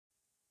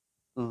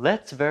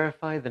Let's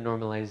verify the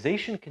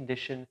normalization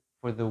condition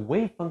for the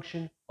wave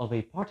function of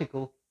a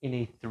particle in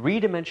a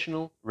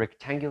three-dimensional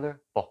rectangular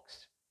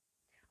box.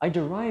 I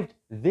derived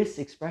this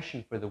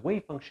expression for the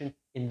wave function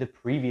in the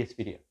previous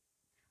video.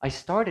 I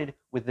started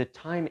with the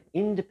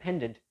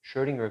time-independent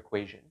Schrodinger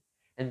equation,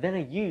 and then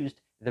I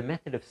used the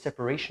method of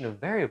separation of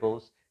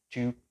variables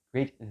to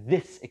create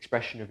this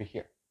expression over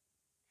here.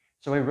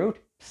 So I wrote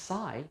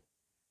psi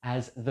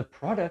as the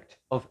product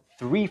of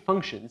three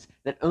functions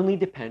that only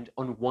depend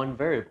on one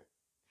variable.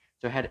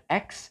 So I had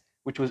x,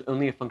 which was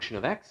only a function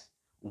of x,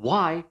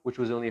 y, which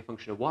was only a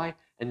function of y,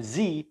 and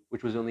z,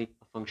 which was only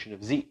a function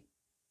of z.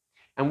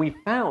 And we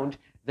found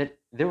that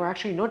there were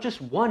actually not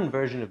just one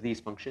version of these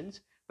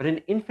functions, but an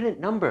infinite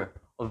number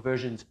of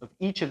versions of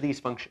each of these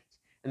functions.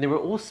 And they were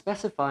all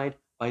specified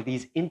by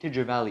these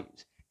integer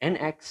values,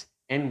 nx,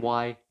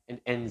 ny,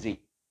 and nz.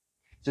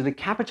 So the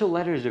capital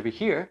letters over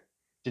here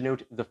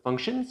denote the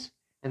functions,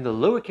 and the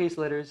lowercase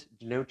letters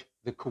denote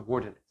the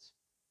coordinates.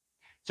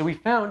 So we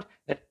found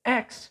that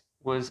x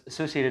was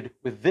associated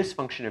with this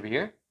function over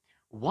here,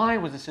 y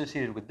was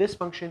associated with this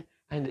function,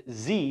 and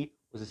z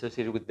was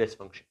associated with this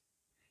function.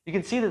 You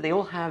can see that they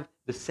all have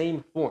the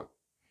same form.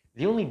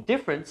 The only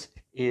difference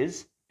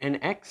is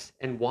nx,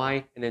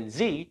 ny, and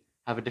nz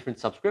have a different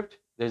subscript.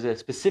 There's a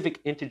specific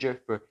integer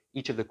for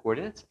each of the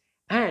coordinates,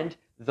 and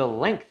the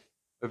length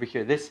over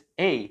here, this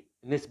a,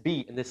 and this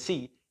b, and this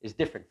c, is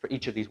different for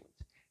each of these ones.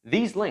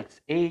 These lengths,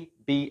 a,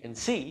 b, and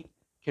c,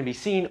 can be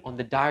seen on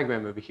the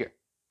diagram over here.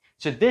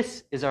 So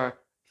this is our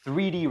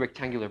 3D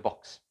rectangular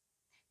box.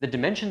 The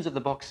dimensions of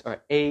the box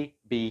are a,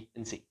 b,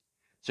 and z.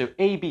 So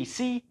a, b,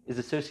 c is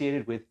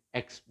associated with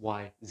x,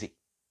 y, z.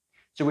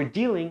 So we're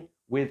dealing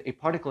with a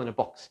particle in a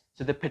box.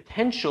 So the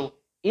potential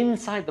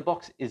inside the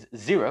box is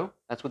 0.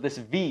 That's what this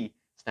v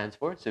stands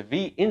for. So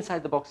v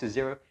inside the box is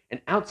 0,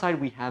 and outside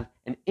we have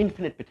an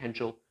infinite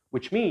potential,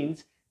 which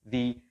means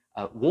the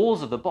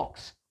walls of the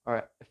box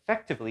are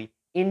effectively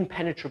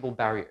impenetrable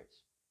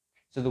barriers.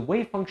 So the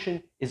wave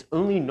function is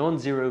only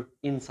non-zero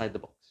inside the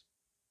box.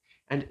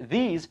 And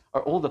these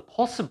are all the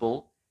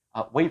possible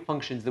wave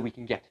functions that we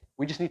can get.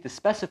 We just need to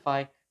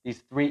specify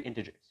these three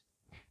integers.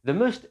 The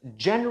most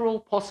general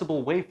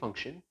possible wave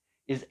function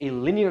is a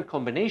linear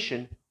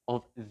combination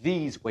of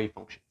these wave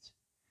functions.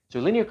 So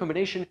linear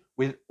combination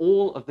with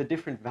all of the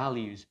different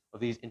values of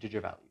these integer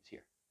values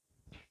here.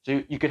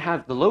 So you could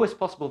have the lowest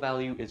possible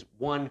value is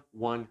 1,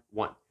 1,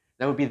 1.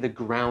 That would be the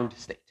ground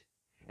state.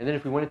 And then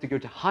if we wanted to go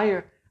to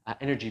higher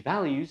energy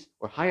values,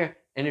 or higher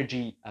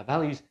energy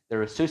values that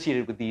are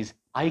associated with these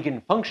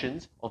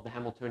eigenfunctions of the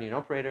Hamiltonian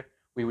operator,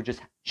 we would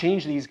just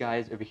change these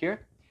guys over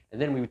here,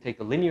 and then we would take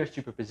a linear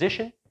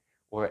superposition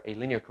or a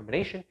linear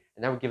combination,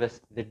 and that would give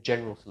us the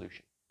general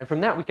solution. And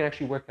from that, we can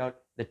actually work out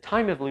the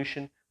time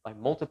evolution by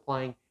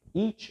multiplying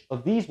each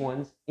of these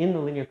ones in the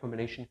linear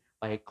combination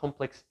by a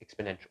complex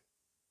exponential.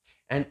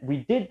 And we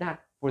did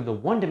that for the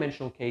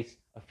one-dimensional case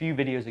a few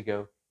videos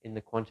ago in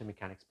the quantum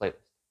mechanics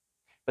playlist.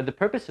 But the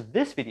purpose of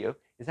this video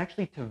is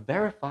actually to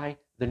verify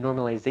the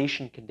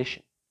normalization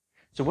condition.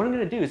 So what I'm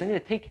going to do is I'm going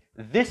to take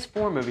this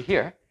form over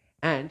here,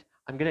 and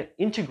I'm going to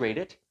integrate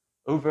it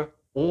over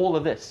all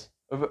of this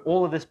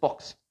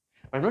box.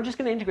 But I'm not just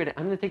going to integrate it,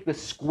 I'm going to take the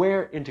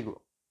square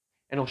integral.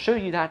 And I'll show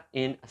you that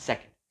in a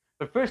second.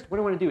 But first, what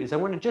I want to do is I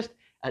want to just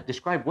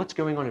describe what's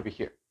going on over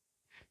here.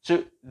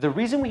 So the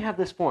reason we have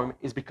this form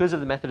is because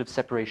of the method of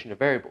separation of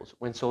variables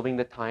when solving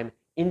the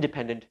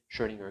time-independent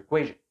Schrodinger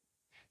equation.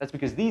 That's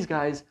because these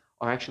guys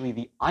are actually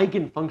the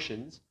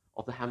eigenfunctions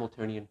of the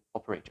Hamiltonian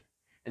operator.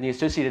 And the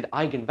associated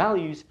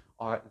eigenvalues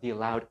are the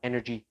allowed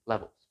energy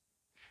levels.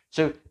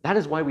 So that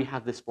is why we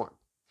have this form.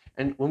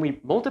 And when we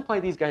multiply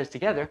these guys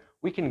together,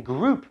 we can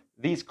group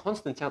these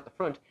constants out the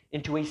front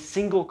into a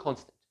single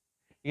constant.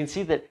 You can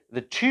see that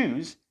the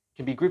 2's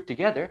can be grouped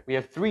together. We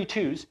have 3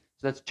 2's, so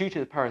that's 2 to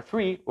the power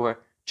 3, or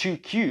 2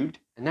 cubed,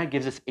 and that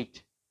gives us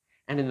 8.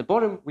 And in the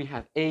bottom, we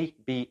have a,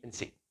 b, and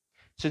c.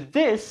 So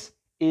this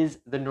is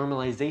the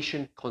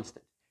normalization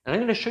constant. And I'm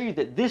going to show you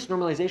that this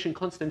normalization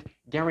constant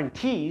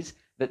guarantees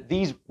that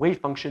these wave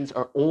functions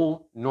are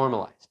all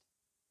normalized.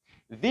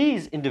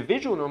 These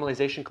individual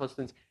normalization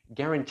constants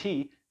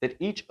guarantee that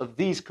each of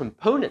these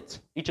components,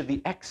 each of the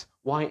x,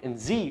 y, and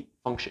z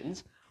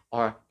functions,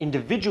 are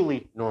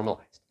individually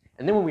normalized.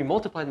 And then when we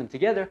multiply them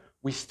together,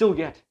 we still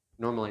get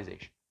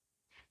normalization.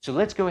 So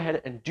let's go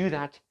ahead and do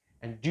that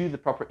and do the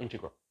proper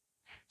integral.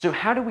 So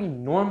how do we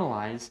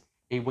normalize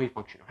a wave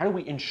function? How do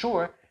we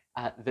ensure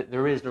that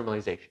there is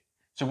normalization?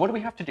 So what do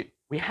we have to do?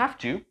 We have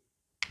to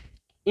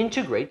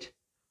integrate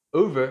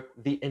over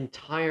the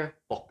entire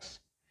box.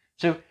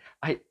 So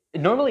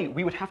normally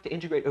we would have to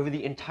integrate over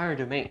the entire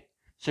domain.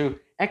 So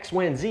x,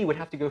 y, and z would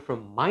have to go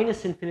from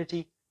minus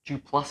infinity to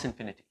plus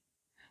infinity.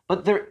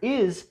 But there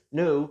is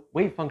no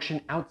wave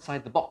function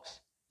outside the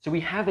box. So we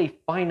have a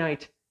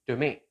finite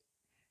domain.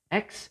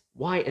 X,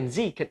 y, and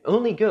z can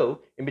only go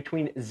in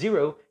between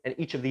 0 and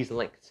each of these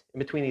lengths, in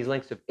between these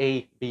lengths of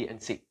a, b,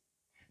 and c.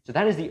 So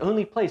that is the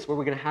only place where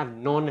we're going to have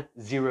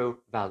non-zero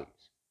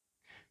values.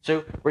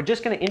 So we're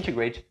just going to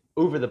integrate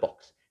over the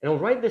box. And I'll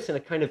write this in a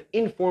kind of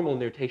informal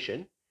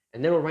notation.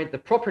 And then we'll write the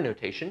proper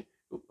notation.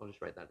 Ooh, I'll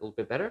just write that a little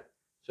bit better.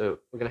 So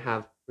we're going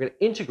to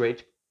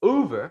integrate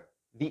over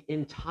the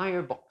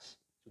entire box.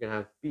 So we're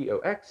going to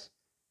have box,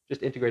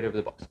 just integrate over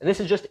the box. And this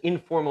is just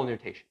informal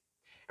notation.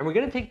 And we're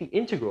going to take the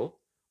integral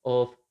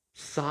of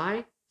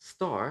psi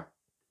star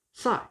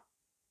psi.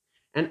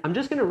 And I'm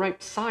just going to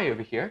write psi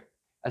over here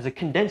as a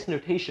condensed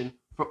notation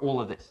for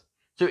all of this.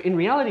 So in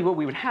reality, what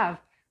we would have,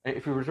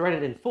 if we were to write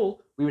it in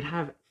full, we would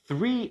have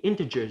 3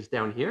 integers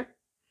down here,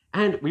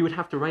 and we would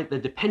have to write the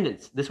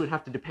dependence. This would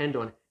have to depend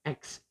on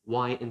x,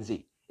 y, and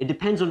z. It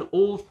depends on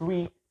all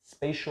 3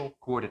 spatial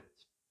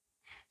coordinates.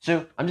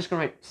 So I'm just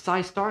going to write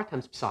psi star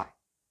times psi.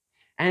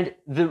 And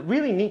the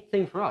really neat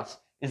thing for us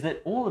is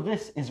that all of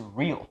this is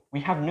real.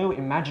 We have no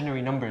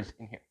imaginary numbers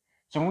in here.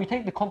 So when we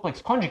take the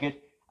complex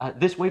conjugate,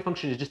 this wave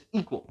function is just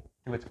equal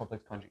to its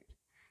complex conjugate.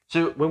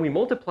 So when we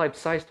multiply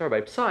psi star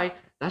by psi,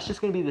 that's just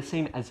going to be the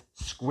same as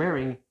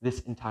squaring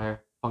this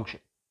entire function.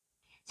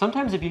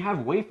 Sometimes if you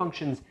have wave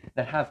functions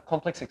that have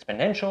complex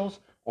exponentials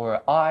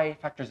or I,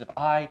 factors of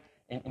I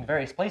in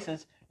various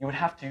places, you would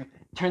have to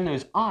turn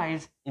those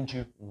i's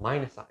into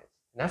minus i's.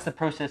 And that's the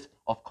process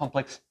of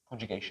complex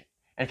conjugation.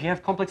 And if you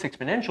have complex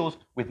exponentials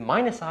with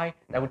minus I,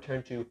 that would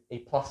turn to a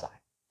plus I.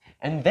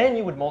 And then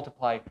you would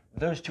multiply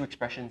those 2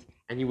 expressions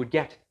and you would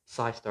get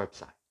psi star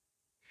psi.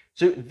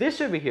 So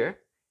this over here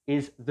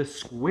is the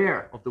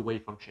square of the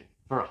wave function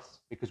for us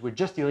because we're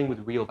just dealing with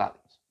real values.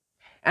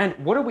 And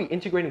what are we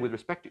integrating with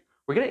respect to?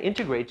 We're going to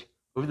integrate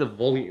over the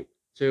volume.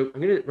 So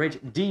I'm going to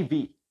write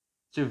dv.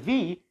 So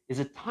v is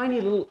a tiny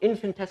little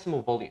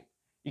infinitesimal volume.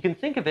 You can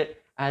think of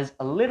it as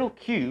a little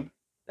cube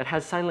that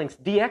has sine lengths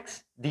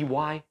dx,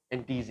 dy,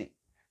 and dz.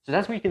 So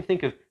that's where you can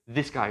think of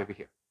this guy over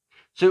here.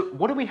 So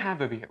what do we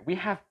have over here? We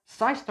have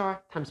psi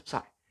star times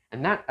psi.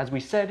 And that, as we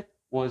said,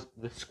 was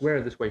the square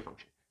of this wave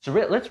function. So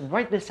let's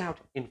write this out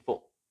in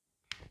full.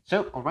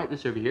 So I'll write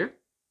this over here.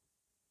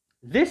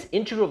 This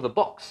integral of the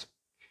box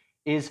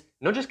is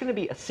not just going to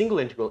be a single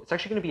integral, it's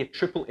actually going to be a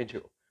triple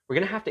integral. We're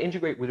going to have to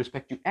integrate with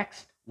respect to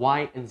x,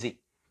 y, and z.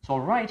 So I'll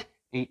write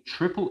a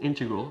triple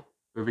integral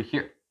over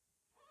here.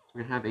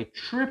 We're going to have a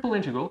triple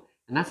integral,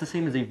 and that's the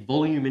same as a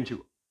volume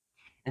integral.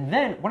 And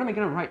then what am I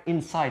going to write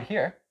inside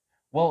here?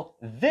 Well,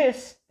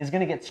 this is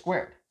going to get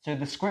squared. So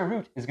the square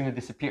root is going to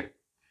disappear.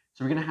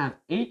 So we're going to have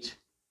 8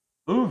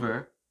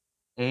 over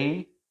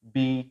a,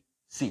 b,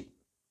 c.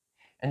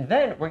 And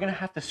then we're going to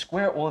have to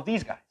square all of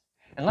these guys.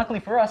 And luckily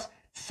for us,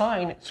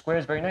 sine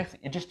squares very nicely.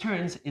 It just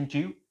turns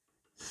into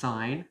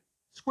sine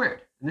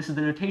squared. And this is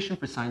the notation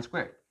for sine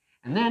squared.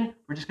 And then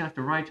we're just going to have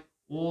to write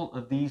all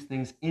of these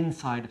things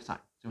inside of sine.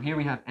 So here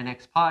we have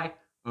nx pi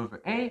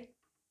over a,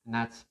 and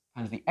that's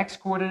times the x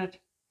coordinate.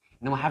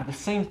 And then we'll have the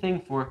same thing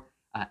for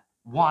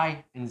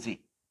y and z.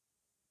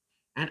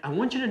 And I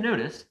want you to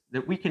notice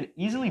that we can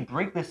easily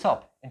break this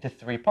up into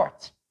 3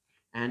 parts.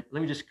 And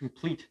let me just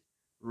complete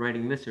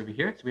writing this over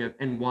here. So we have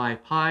ny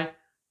pi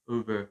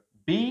over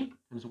b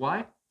times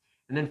y.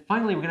 And then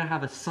finally, we're going to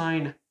have a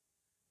sine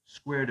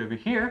squared over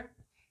here.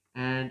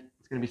 And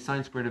it's going to be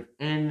sine squared of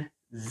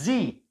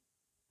nz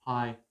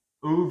pi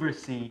over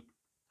c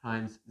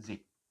times z.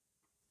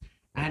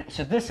 And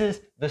so this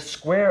is the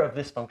square of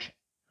this function.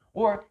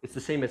 Or it's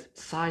the same as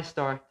psi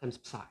star times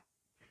psi.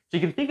 So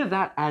you can think of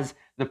that as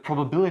the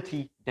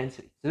probability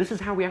density. So this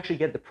is how we actually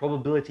get the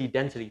probability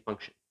density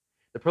function.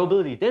 The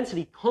probability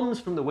density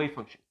comes from the wave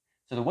function.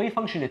 So the wave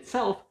function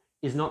itself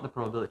is not the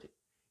probability.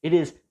 It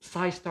is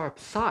psi star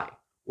psi,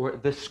 or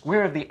the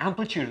square of the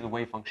amplitude of the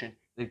wave function,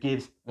 that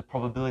gives the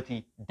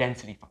probability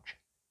density function.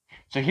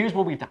 So here's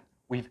what we've done.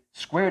 We've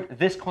squared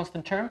this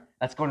constant term,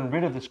 that's gotten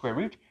rid of the square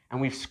root, and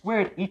we've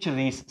squared each of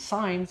these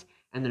signs,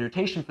 and the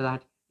notation for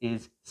that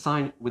is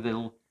sine with a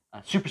little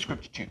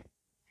superscript 2.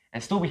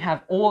 And still we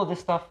have all of this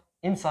stuff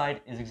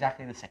inside is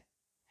exactly the same.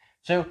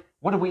 So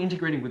what are we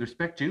integrating with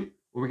respect to?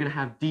 Well, we're going to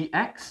have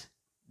dx,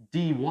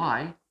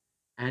 dy,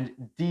 and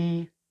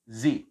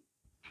dz.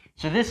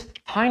 So this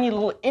tiny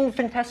little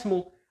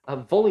infinitesimal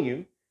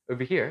volume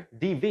over here,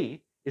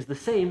 dv, is the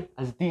same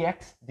as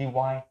dx, dy,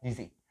 dz.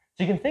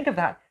 So you can think of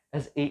that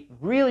as a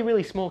really,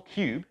 really small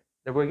cube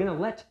that we're going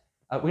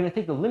to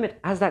take the limit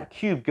as that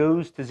cube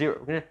goes to 0.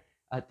 We're going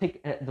to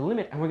take the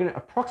limit and we're going to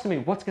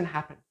approximate what's going to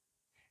happen.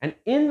 And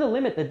in the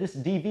limit that this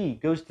dv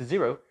goes to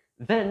 0,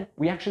 then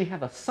we actually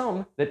have a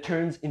sum that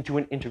turns into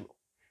an integral.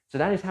 So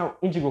that is how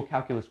integral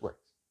calculus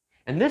works.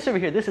 And this over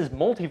here, this is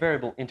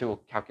multivariable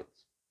integral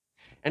calculus.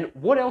 And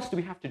what else do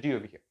we have to do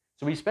over here?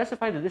 So we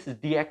specify that this is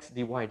dx,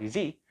 dy,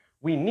 dz.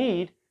 We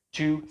need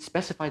to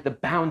specify the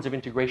bounds of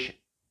integration.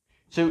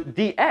 So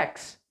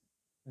dx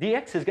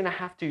is going to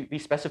have to be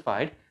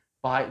specified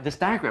by this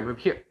diagram over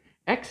here.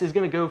 X is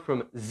going to go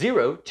from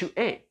 0 to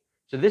a.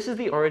 So this is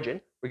the origin.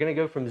 We're going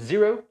to go from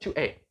 0 to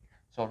a.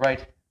 So I'll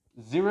write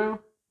 0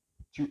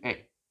 to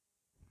a.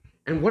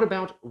 And what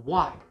about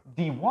y?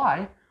 dy,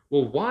 well,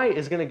 y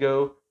is going to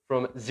go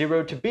from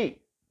 0 to b.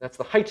 That's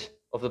the height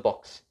of the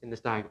box in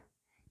this diagram.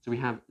 So we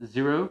have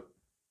 0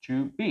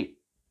 to b.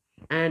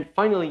 And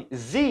finally,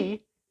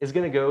 z is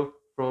going to go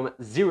from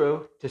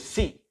 0 to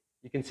c.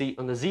 You can see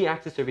on the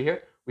z-axis over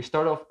here, we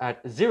start off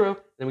at 0,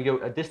 then we go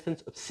a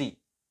distance of c.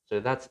 So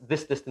that's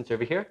this distance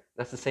over here.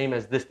 That's the same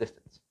as this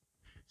distance.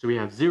 So we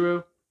have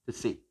 0 to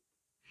c.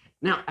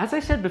 Now, as I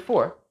said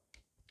before,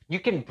 you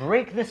can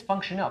break this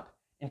function up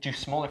into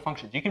smaller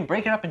functions. You can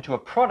break it up into a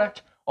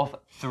product of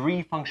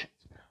 3 functions.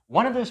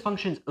 One of those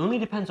functions only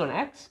depends on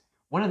x,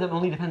 one of them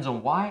only depends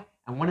on y,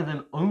 and one of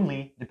them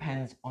only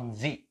depends on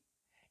z.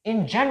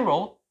 In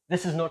general,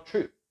 this is not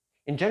true.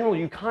 In general,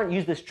 you can't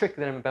use this trick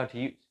that I'm about to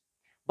use.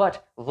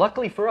 But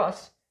luckily for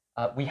us,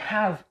 we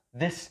have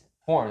this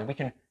form, and we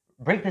can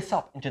break this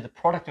up into the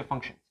product of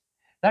functions.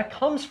 That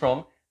comes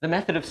from the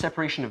method of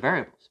separation of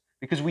variables,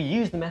 because we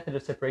use the method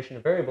of separation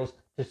of variables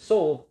to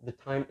solve the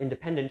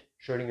time-independent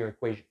Schrodinger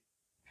equation.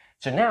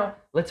 So now,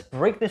 let's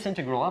break this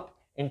integral up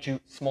into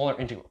smaller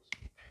integrals.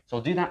 So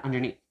I'll do that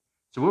underneath.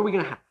 So what are we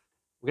going to have?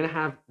 We're going to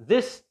have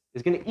this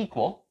is going to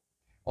equal,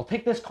 I'll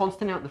take this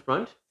constant out in the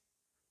front.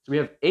 So we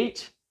have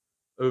 8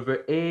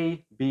 over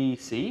a, b,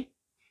 c.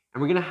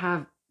 And we're going to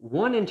have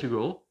one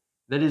integral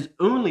that is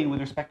only with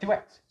respect to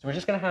x. So we're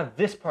just going to have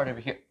this part over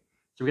here.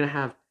 So we're going to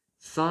have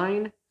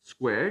sine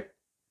squared.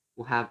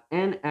 We'll have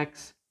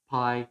nx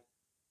pi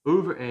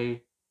over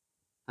a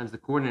times the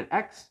coordinate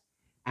x.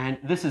 And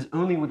this is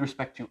only with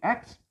respect to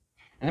x.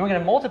 And then we're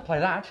going to multiply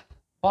that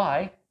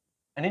by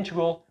an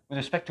integral with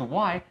respect to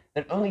y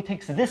that only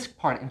takes this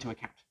part into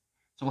account.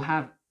 So we'll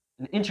have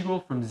an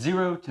integral from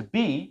 0 to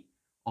b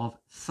of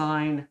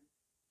sine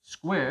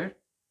squared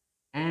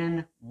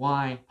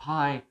ny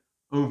pi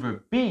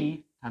over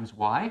b times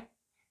y,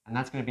 and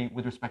that's going to be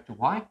with respect to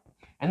y.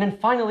 And then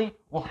finally,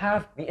 we'll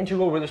have the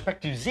integral with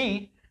respect to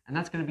z, and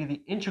that's going to be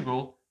the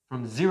integral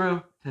from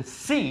 0 to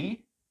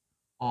c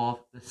of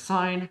the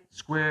sine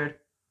squared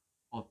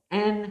of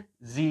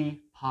nz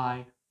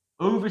pi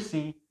over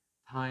c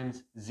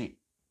times z.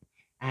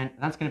 And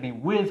that's going to be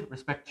with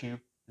respect to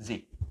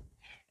z.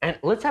 And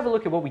let's have a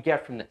look at what we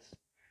get from this.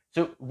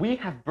 So we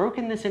have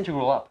broken this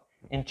integral up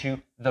into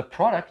the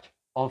product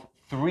of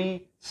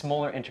 3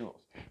 smaller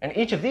integrals. And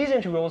each of these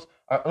integrals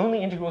are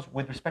only integrals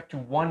with respect to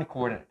one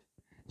coordinate.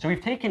 So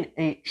we've taken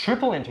a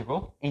triple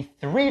integral, a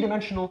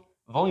 3-dimensional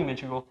volume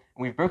integral,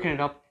 and we've broken it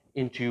up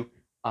into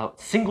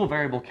single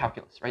variable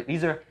calculus, right?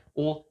 These are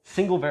all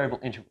single variable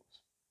integrals.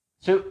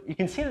 So you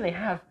can see that they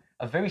have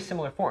a very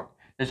similar form.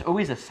 There's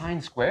always a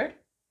sine squared,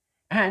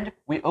 and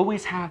we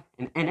always have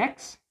an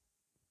nx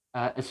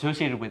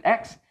associated with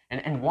x,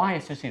 and ny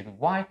associated with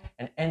y,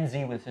 and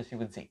nz associated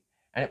with z.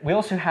 And we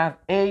also have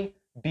a,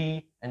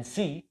 b, and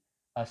c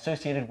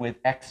associated with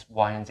x,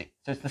 y, and z.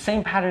 So it's the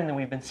same pattern that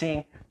we've been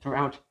seeing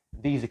throughout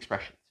these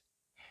expressions.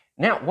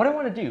 Now, what I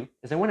want to do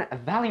is I want to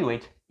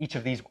evaluate each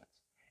of these ones.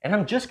 And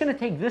I'm just going to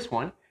take this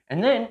one,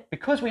 and then,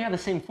 because we have the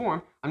same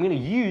form, I'm going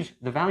to use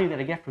the value that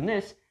I get from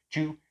this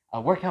to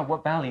work out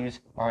what values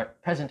are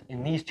present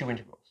in these 2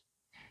 integrals.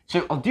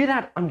 So I'll do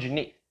that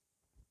underneath.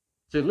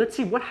 So let's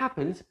see what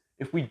happens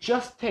if we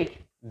just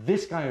take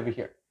this guy over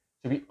here.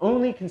 So we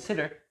only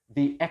consider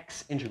the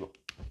x integral.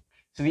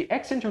 So the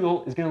x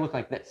integral is going to look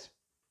like this.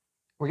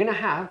 We're going to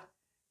have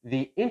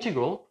the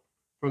integral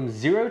from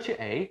 0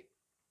 to a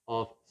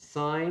of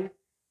sine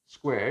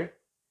squared.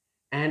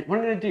 And what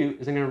I'm going to do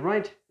is I'm going to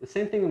write the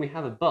same thing that we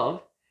have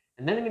above,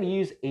 and then I'm going to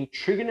use a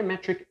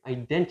trigonometric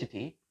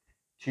identity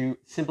to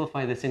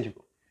simplify this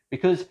integral.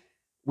 Because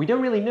we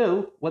don't really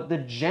know what the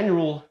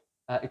general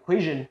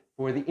equation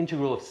for the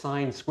integral of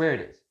sine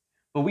squared is.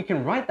 But we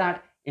can write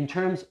that in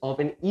terms of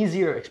an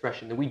easier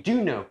expression that we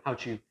do know how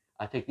to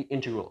take the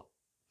integral of.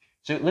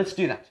 So let's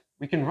do that.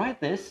 We can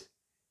write this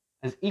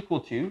as equal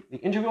to the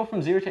integral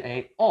from 0 to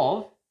a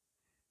of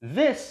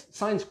this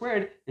sine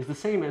squared is the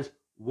same as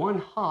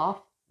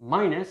 1/2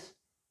 minus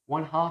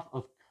 1/2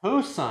 of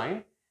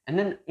cosine. And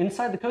then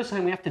inside the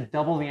cosine, we have to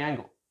double the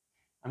angle.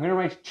 I'm going to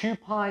write 2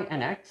 pi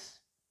nx.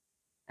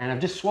 And I've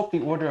just swapped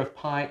the order of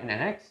pi and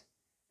nx.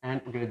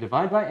 And we're going to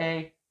divide by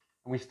a.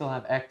 And we still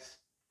have x.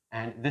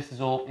 And this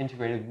is all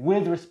integrated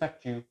with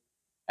respect to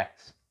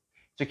x.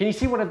 So can you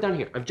see what I've done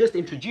here? I've just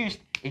introduced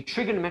a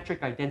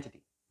trigonometric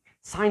identity.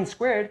 Sine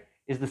squared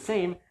is the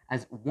same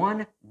as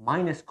 1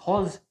 minus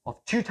cos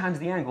of 2 times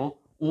the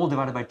angle, all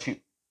divided by 2.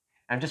 And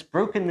I've just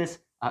broken this,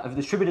 I've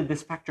distributed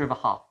this factor of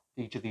 1/2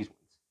 to each of these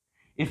ones.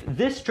 If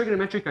this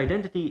trigonometric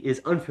identity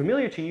is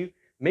unfamiliar to you,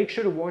 make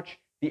sure to watch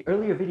the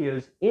earlier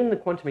videos in the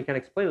quantum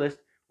mechanics playlist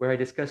where I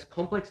discuss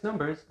complex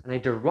numbers and I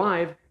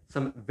derive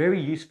some very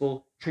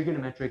useful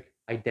trigonometric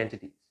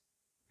identities.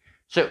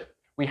 So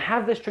we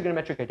have this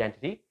trigonometric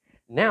identity.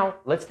 Now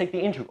let's take the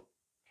integral.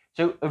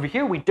 So over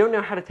here, we don't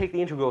know how to take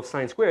the integral of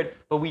sine squared,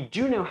 but we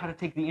do know how to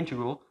take the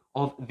integral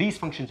of these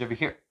functions over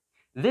here.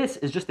 This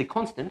is just a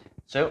constant,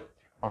 so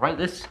I'll write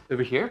this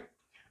over here.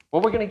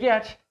 What we're going to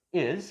get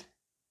is,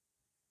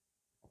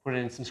 I'll put it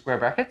in some square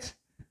brackets,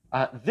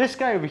 this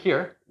guy over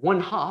here,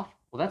 1/2,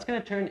 well, that's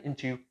going to turn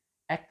into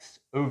x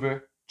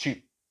over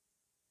 2.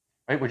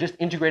 Right? We're just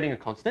integrating a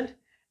constant.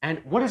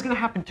 And what is going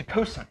to happen to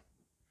cosine?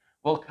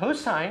 Well,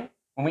 cosine,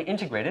 when we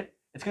integrate it,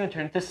 it's going to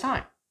turn into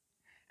sine.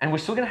 And we're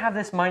still going to have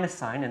this minus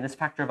sign and this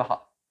factor of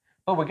 1/2.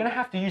 But we're going to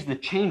have to use the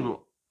chain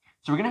rule.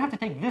 So we're going to have to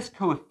take this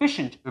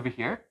coefficient over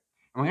here,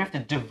 and we have to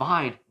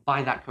divide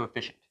by that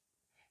coefficient.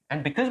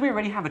 And because we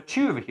already have a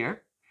 2 over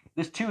here,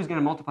 this 2 is going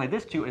to multiply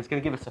this 2, and it's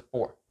going to give us a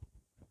 4.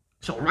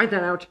 So I'll write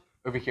that out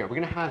over here. We're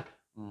going to have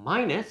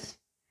minus,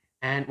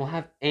 and we'll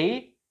have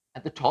a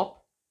at the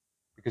top,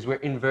 because we're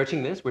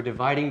inverting this. We're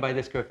dividing by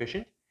this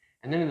coefficient.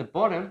 And then in the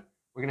bottom,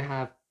 we're going to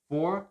have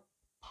 4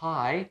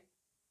 pi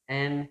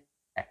nx.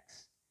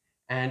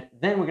 And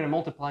then we're going to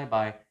multiply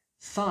by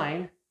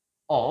sine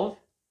of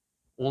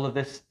all of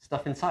this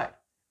stuff inside.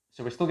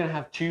 So we're still going to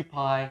have 2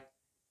 pi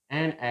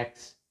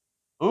nx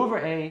over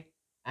a,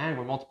 and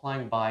we're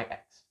multiplying by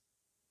x.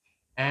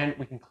 And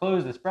we can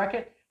close this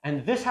bracket,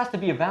 and this has to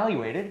be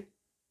evaluated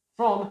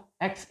from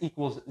x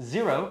equals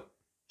 0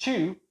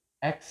 to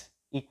x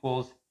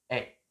equals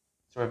a.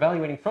 So we're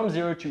evaluating from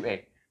 0 to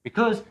a,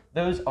 because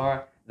those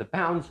are the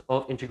bounds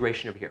of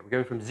integration over here. We're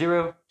going from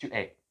 0 to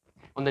a.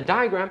 On the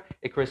diagram,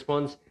 it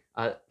corresponds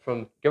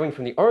from going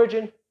from the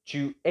origin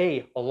to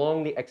a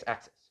along the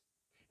x-axis.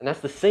 And that's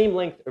the same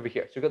length over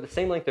here. So we've got the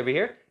same length over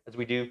here as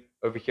we do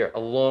over here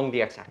along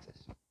the x-axis.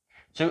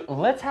 So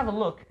let's have a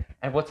look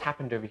at what's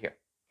happened over here.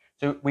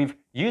 So we've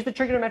used the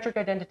trigonometric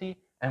identity,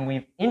 and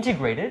we've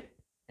integrated,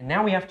 and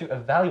now we have to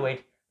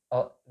evaluate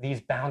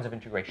these bounds of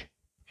integration.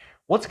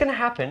 What's going to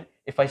happen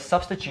if I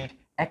substitute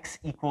x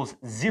equals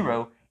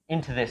 0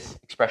 into this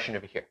expression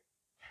over here?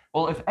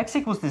 Well, if x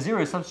equals to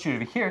 0 is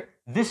substituted over here,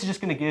 this is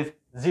just going to give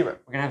 0.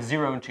 We're going to have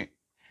 0 and 2.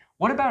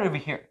 What about over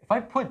here? If I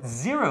put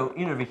 0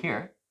 in over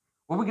here,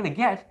 what we're going to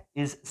get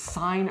is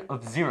sine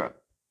of 0.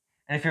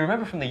 And if you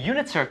remember from the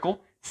unit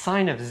circle,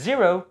 sine of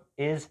 0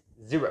 is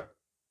 0.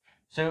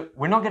 So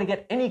we're not going to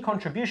get any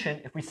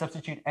contribution if we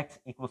substitute x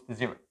equals to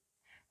 0.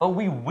 But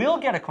we will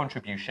get a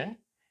contribution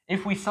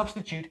if we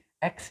substitute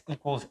x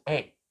equals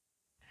a.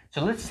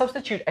 So let's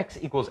substitute x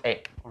equals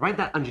a. I'll write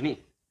that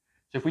underneath.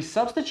 So if we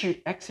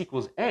substitute x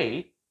equals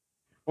a,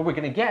 what we're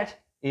going to get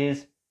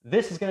is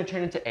this is going to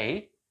turn into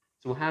a.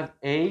 So we'll have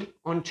a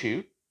on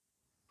 2.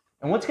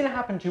 And what's going to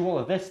happen to all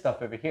of this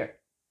stuff over here?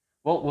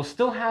 Well, we'll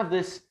still have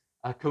this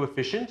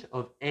coefficient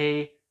of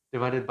a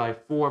divided by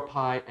 4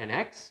 pi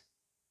nx.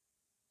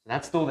 So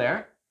that's still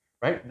there,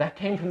 right? That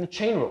came from the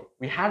chain rule.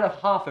 We had a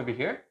half over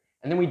here,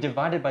 and then we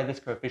divided by this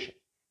coefficient.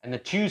 And the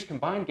 2's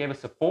combined gave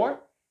us a 4,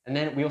 and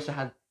then we also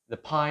had the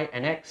pi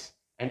nx,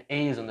 and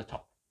a is on the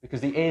top, because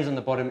the a is on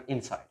the bottom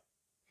inside.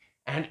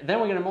 And then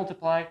we're going to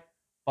multiply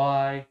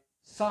by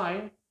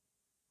sine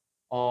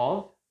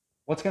of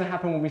what's going to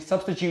happen when we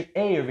substitute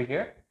a over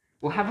here.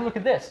 We'll have a look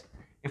at this.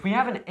 If we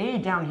have an a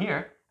down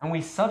here, and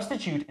we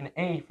substitute an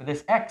a for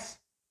this x,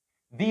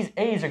 these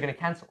a's are going to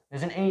cancel.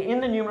 There's an a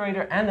in the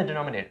numerator and the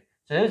denominator.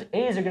 So those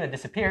a's are going to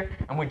disappear,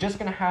 and we're just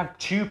going to have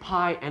 2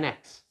 pi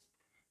nx.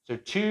 So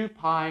 2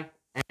 pi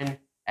nx.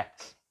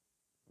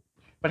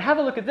 But have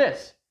a look at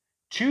this.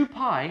 2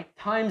 pi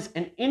times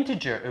an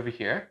integer over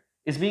here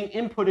is being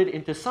inputted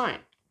into sine.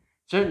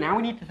 So now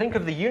we need to think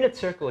of the unit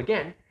circle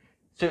again.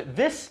 So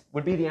this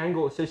would be the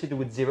angle associated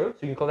with 0. So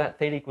you can call that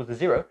theta equals to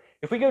 0.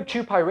 If we go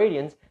 2 pi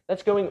radians,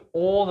 that's going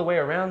all the way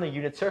around the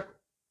unit circle.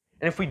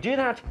 And if we do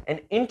that an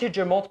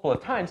integer multiple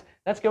of times,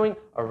 that's going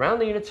around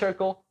the unit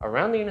circle,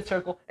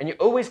 and you're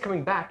always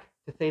coming back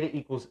to theta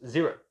equals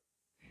 0.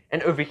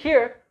 And over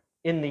here,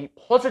 in the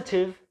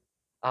positive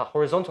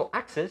horizontal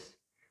axis,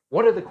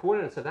 what are the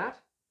coordinates of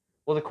that?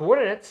 Well, the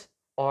coordinates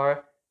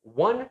are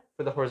 1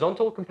 for the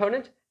horizontal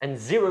component and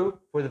 0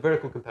 for the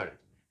vertical component.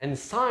 And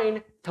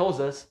sine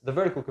tells us the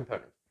vertical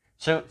component.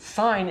 So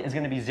sine is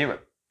going to be 0.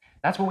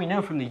 That's what we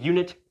know from the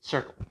unit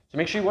circle. So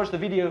make sure you watch the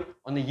video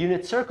on the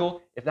unit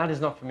circle if that is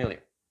not familiar.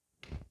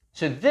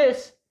 So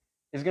this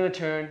is going to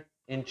turn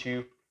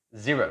into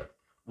 0.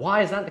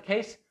 Why is that the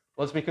case?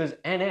 Well, it's because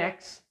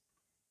nx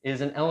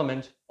is an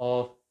element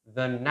of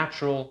the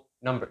natural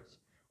numbers.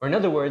 Or in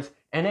other words,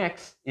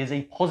 nx is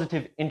a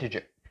positive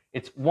integer.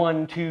 It's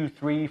 1, 2,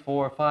 3,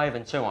 4, 5,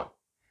 and so on.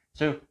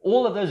 So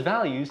all of those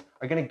values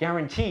are going to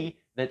guarantee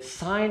that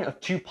sine of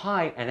 2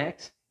 pi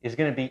nx is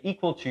going to be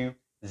equal to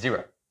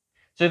 0.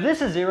 So if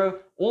this is 0,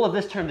 all of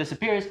this term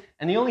disappears,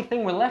 and the only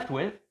thing we're left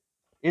with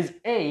is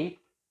a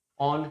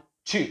on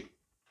 2.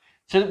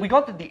 So we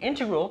got that the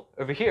integral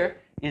over here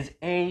is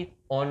a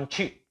on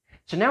 2.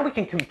 So now we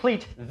can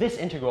complete this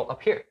integral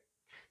up here.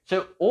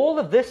 So all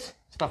of this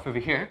stuff over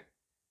here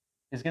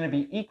is going to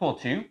be equal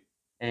to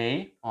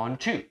a on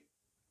 2.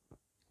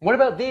 What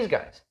about these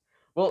guys?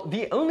 Well,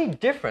 the only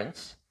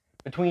difference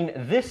between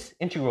this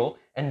integral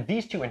and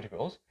these two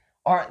integrals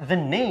are the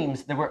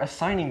names that we're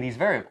assigning these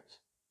variables.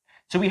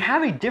 So we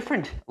have a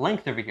different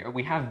length over here.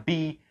 We have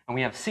b and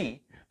we have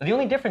c. But the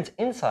only difference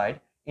inside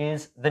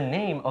is the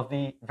name of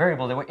the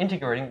variable that we're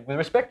integrating with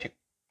respect to.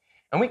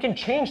 And we can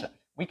change that.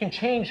 We can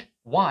change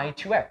y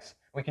to x.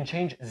 We can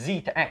change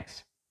z to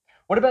x.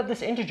 What about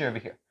this integer over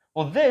here?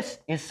 Well, this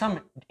is some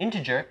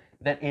integer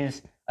that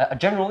is a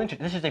general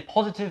integer. This is a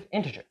positive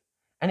integer.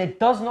 And it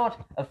does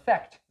not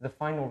affect the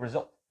final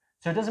result.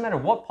 So it doesn't matter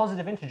what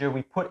positive integer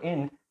we put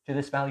in to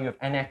this value of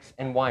nx,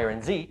 ny, or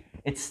nz,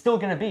 it's still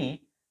going to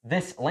be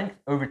this length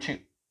over 2.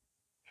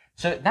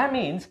 So that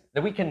means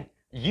that we can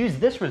use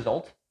this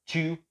result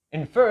to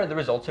infer the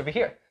results over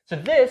here. So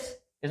this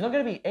is not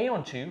going to be A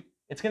on 2,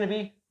 it's going to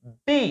be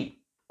B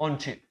on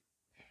 2.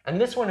 And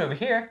this one over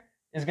here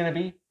is going to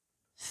be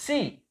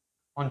C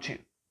on 2.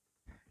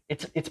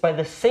 It's by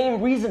the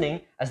same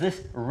reasoning as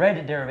this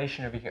red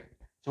derivation over here.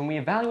 So when we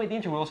evaluate the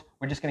integrals,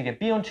 we're just going to get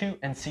B on 2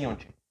 and C on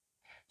 2.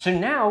 So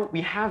now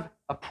we have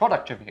a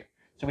product over here.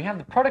 So we have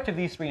the product of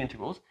these three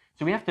integrals.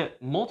 So we have to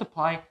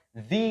multiply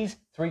these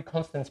three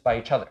constants by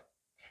each other.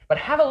 But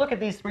have a look at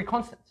these three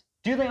constants.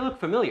 Do they look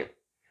familiar?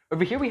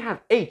 Over here we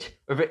have 8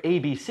 over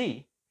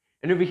ABC.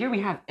 And over here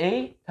we have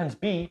A times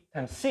B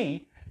times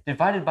C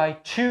divided by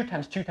 2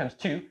 times 2 times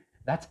 2.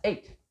 That's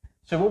 8.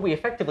 So what we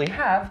effectively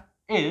have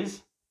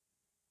is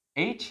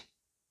 8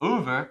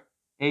 over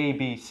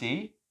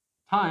ABC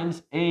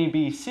times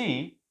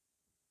ABC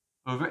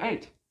over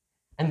 8.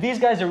 And these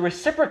guys are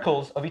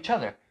reciprocals of each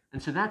other.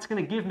 And so that's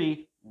going to give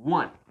me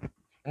 1.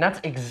 And that's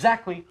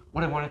exactly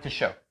what I wanted to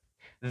show.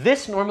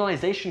 This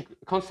normalization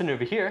constant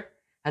over here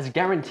has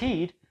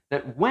guaranteed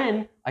that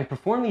when I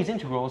perform these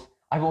integrals,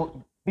 I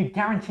will be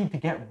guaranteed to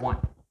get 1.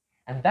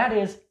 And that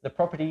is the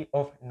property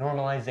of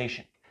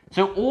normalization.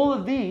 So all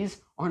of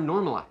these are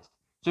normalized.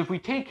 So if we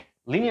take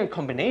linear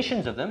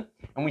combinations of them,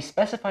 and we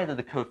specify that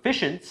the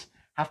coefficients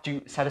have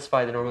to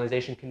satisfy the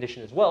normalization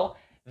condition as well,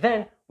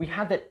 then we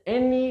have that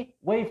any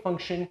wave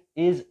function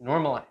is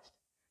normalized.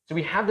 So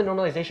we have the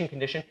normalization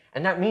condition,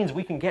 and that means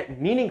we can get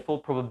meaningful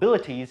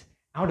probabilities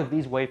out of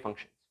these wave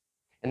functions.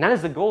 And that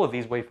is the goal of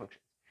these wave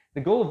functions.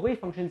 The goal of wave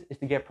functions is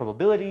to get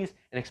probabilities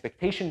and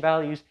expectation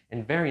values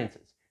and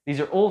variances. These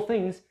are all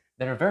things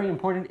that are very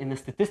important in the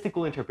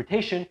statistical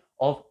interpretation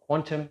of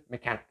quantum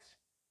mechanics.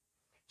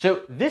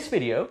 So this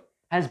video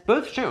has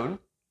both shown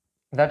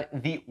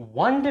that the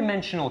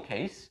one-dimensional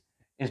case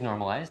is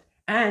normalized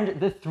and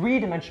the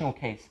three-dimensional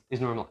case is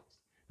normalized.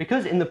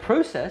 Because in the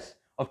process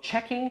of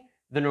checking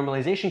the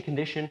normalization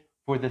condition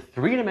for the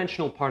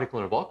three-dimensional particle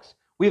in a box,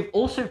 we've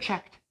also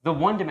checked the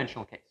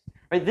one-dimensional case.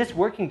 Right? This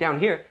working down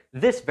here,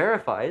 this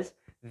verifies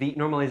the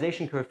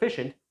normalization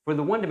coefficient for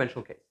the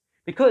one-dimensional case.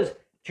 Because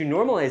to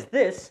normalize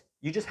this,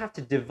 you just have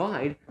to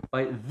divide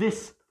by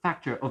this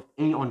factor of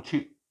A on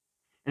 2.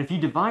 And if you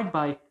divide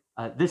by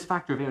this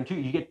factor of A on 2,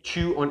 you get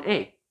 2 on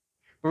A.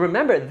 But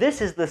remember,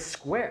 this is the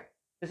square.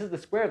 This is the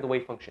square of the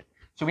wave function.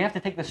 So we have to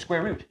take the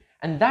square root.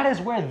 And that is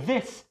where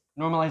this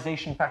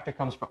normalization factor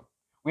comes from.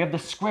 We have the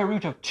square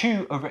root of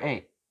 2 over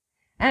A.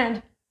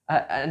 And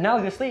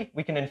analogously,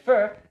 we can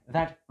infer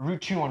that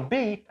root 2 on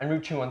B and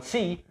root 2 on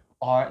C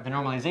are the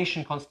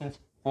normalization constants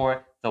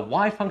for the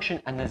y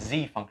function and the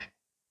z function.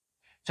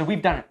 So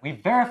we've done it.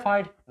 We've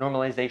verified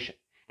normalization.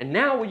 And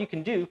now what you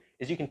can do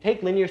is you can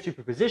take linear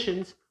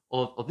superpositions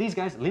of these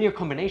guys, linear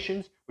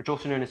combinations, which are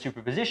also known as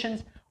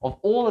superpositions, of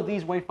all of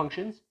these wave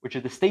functions, which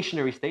are the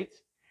stationary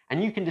states,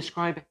 and you can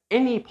describe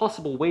any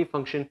possible wave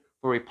function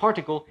for a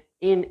particle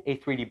in a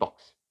 3D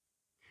box.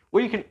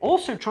 What you can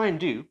also try and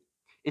do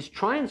is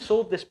try and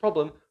solve this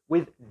problem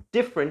with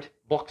different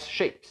box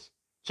shapes.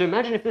 So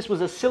imagine if this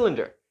was a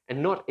cylinder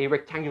and not a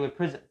rectangular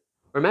prism.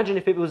 Or imagine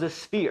if it was a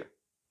sphere.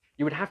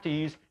 You would have to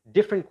use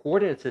different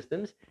coordinate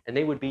systems, and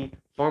they would be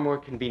far more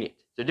convenient.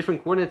 So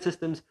different coordinate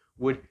systems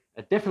would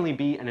definitely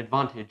be an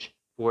advantage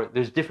for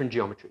those different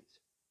geometries.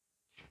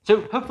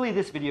 So hopefully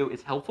this video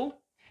is helpful.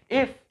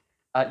 If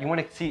you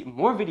want to see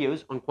more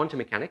videos on quantum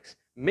mechanics,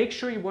 make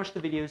sure you watch the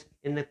videos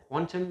in the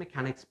quantum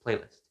mechanics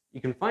playlist. You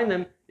can find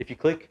them if you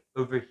click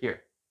over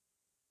here.